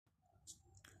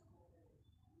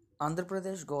Andhra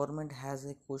Pradesh government has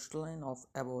a coastline of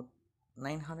about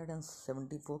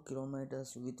 974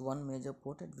 kilometers with one major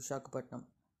port at Visakhapatnam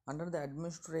under the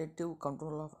administrative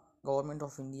control of Government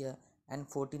of India and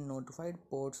 14 notified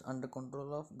ports under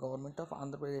control of Government of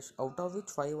Andhra Pradesh, out of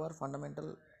which 5 are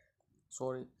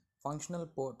functional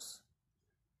ports.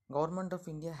 Government of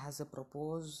India the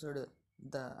proposed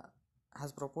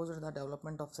the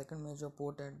development of second major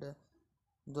port at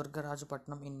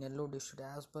Durgarajapatnam in Nellore district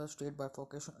as per State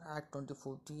Bifurcation Act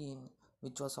 2014,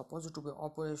 which was supposed to be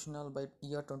operational by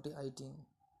year 2018.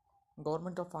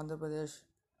 Government of Andhra Pradesh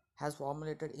has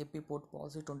formulated AP Port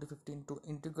Policy 2015 to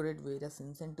integrate various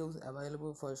incentives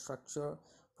available for structure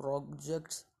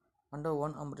projects under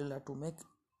one umbrella to make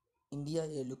India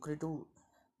a lucrative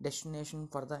destination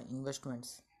for the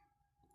investments.